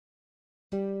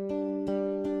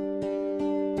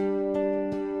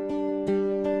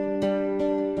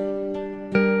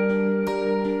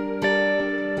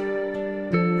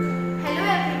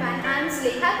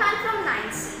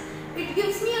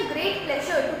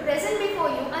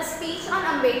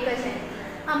Ambedkar Jayanti.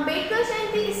 Ambedkar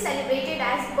Jayanti is celebrated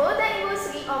as birth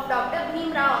anniversary of Dr.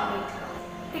 Bhimrao Ambedkar.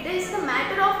 It is the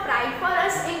matter of pride for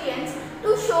us Indians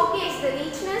to showcase the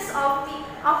richness of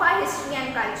our history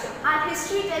and culture. Our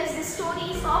history tells the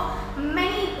stories of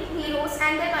many heroes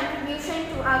and their contribution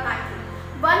to our country.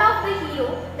 One of the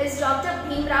heroes is Dr.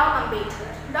 Bhimrao Ambedkar.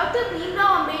 Dr.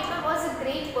 Bhimrao Ambedkar was a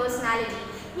great personality.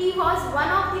 He was one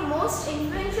of the most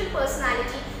influential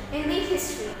personality in the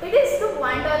history. It is to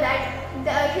wonder that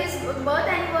his birth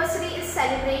anniversary is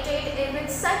celebrated with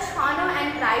such honor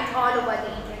and pride all over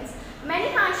the Indians. Many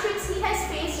hardships he has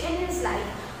faced in his life,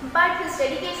 but his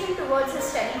dedication towards his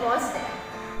study was there.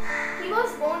 He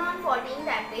was born on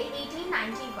 14th April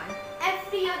 1891.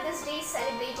 Every year this day is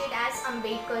celebrated as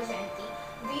Ambedkar Jayanti.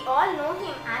 We all know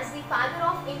him as the father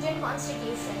of Indian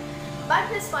Constitution, but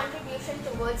his contribution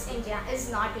towards India is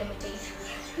not limited.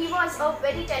 He was a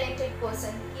very talented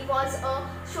person. He was a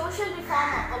social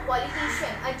reformer, a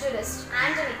politician, a jurist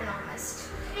and an economist.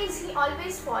 He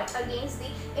always fought against the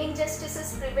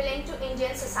injustices prevalent to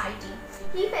Indian society.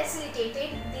 He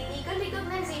facilitated the legal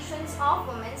recognitions of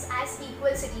women as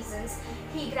equal citizens.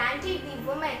 He granted the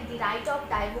women the right of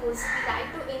divorce, the right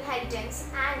to inheritance,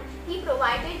 and he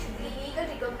provided the legal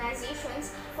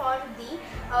recognitions for the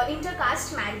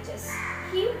intercaste marriages.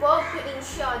 He worked to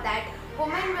ensure that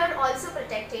women were also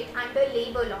protected under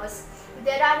labor laws.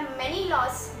 There are many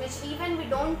laws which even we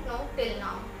don't know till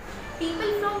now.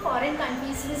 People from foreign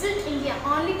countries visit India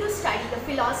only to study the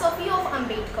philosophy of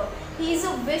Ambedkar. He is a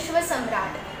Vishwa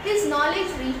Samrat. His knowledge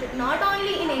reached not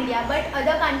only in India but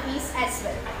other countries as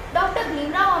well. Dr.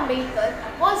 Bhimrao Ambedkar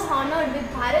was honoured with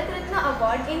Bharatratna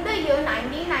award in the year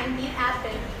 1990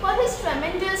 April for his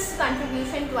tremendous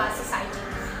contribution to our society.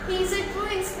 He is a true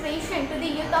inspiration to the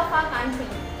youth of our country.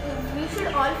 We should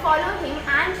all follow him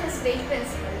and his great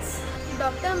principles.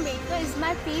 Dr. Ambedkar is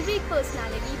my favorite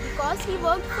personality because he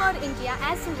worked for India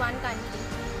as one country.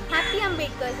 Happy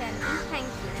Ambedkar Jayanti. Thank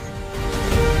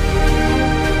you.